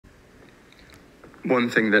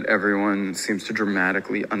One thing that everyone seems to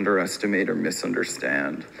dramatically underestimate or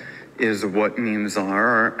misunderstand is what memes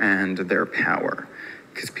are and their power.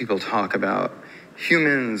 Because people talk about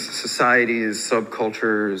humans, societies,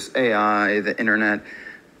 subcultures, AI, the internet,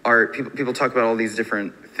 art. People talk about all these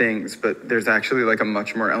different things, but there's actually like a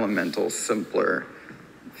much more elemental, simpler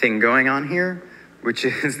thing going on here, which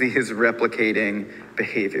is these replicating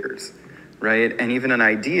behaviors, right? And even an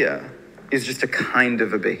idea is just a kind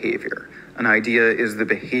of a behavior. An idea is the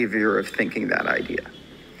behavior of thinking that idea.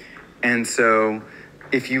 And so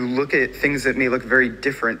if you look at things that may look very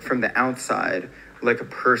different from the outside, like a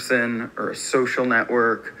person or a social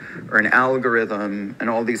network or an algorithm and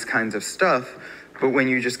all these kinds of stuff, but when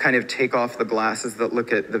you just kind of take off the glasses that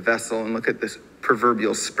look at the vessel and look at this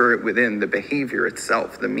proverbial spirit within, the behavior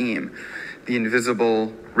itself, the meme, the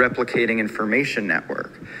invisible replicating information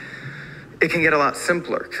network, it can get a lot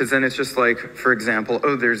simpler, because then it's just like, for example,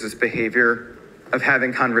 there's this behavior of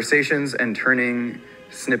having conversations and turning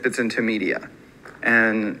snippets into media.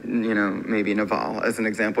 And, maybe Naval, as an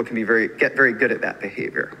example, can get very good at that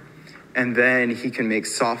behavior. And then he can make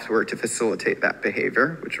software to facilitate that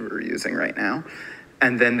behavior, which we're using right now.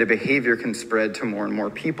 And then the behavior can spread to more and more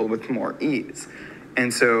people with more ease.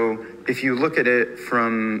 And so if you look at it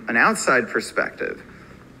from an outside perspective,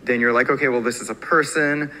 then you're like, okay, well, this is a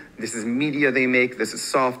person, this is media they make, this is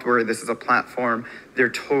software, this is a platform. They're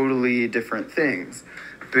totally different things.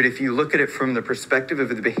 But if you look at it from the perspective of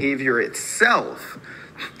the behavior itself,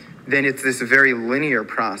 then it's this very linear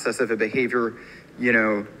process of a behavior,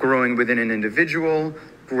 growing within an individual,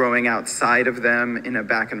 growing outside of them in a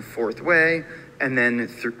back and forth way, and then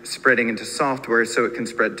spreading into software so it can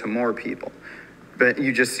spread to more people. But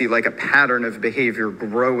you just see like a pattern of behavior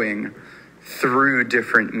growing through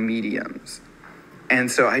different mediums. And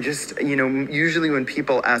so I just, usually when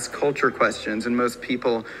people ask culture questions, and most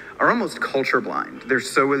people are almost culture blind. They're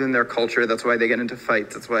so within their culture. That's why they get into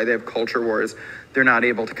fights. That's why they have culture wars. They're not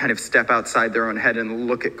able to kind of step outside their own head and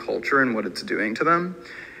look at culture and what it's doing to them.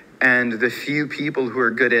 And the few people who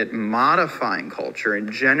are good at modifying culture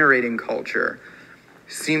and generating culture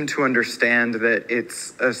seem to understand that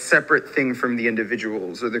it's a separate thing from the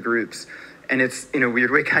individuals or the groups. And it's, in a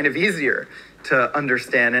weird way, kind of easier to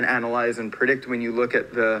understand and analyze and predict when you look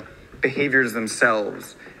at the behaviors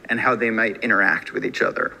themselves and how they might interact with each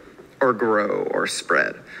other or grow or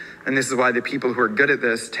spread. And this is why the people who are good at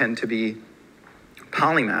this tend to be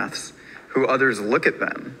polymaths, who others look at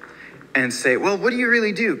them and say, well, what do you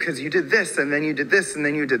really do? Because you did this, and then you did this, and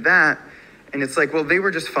then you did that. And it's like, well, they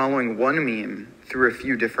were just following one meme through a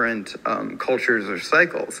few different cultures or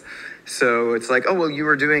cycles. So it's like, well, you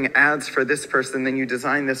were doing ads for this person, then you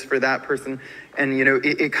designed this for that person. And,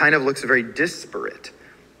 it kind of looks very disparate,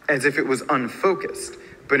 as if it was unfocused.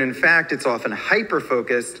 But in fact, it's often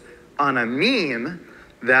hyper-focused on a meme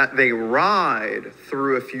that they ride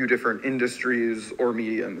through a few different industries or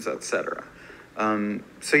mediums, etc.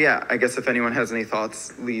 So yeah, I guess if anyone has any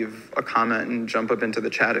thoughts, leave a comment and jump up into the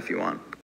chat if you want.